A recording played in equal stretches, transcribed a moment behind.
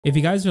If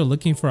you guys are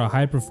looking for a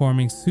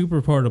high-performing,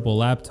 super portable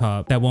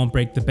laptop that won't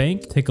break the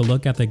bank, take a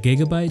look at the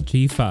Gigabyte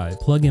G5.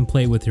 Plug and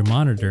play with your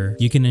monitor.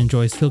 You can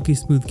enjoy silky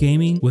smooth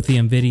gaming with the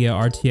NVIDIA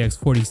RTX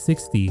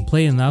 4060.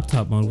 Play in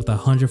laptop mode with a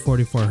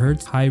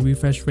 144Hz high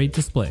refresh rate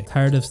display.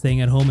 Tired of staying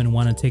at home and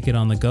want to take it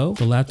on the go?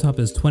 The laptop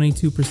is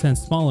 22%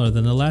 smaller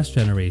than the last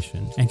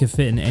generation and can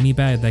fit in any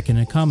bag that can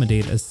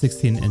accommodate a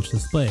 16-inch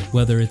display.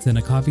 Whether it's in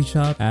a coffee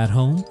shop, at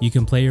home, you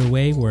can play your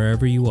way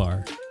wherever you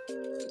are.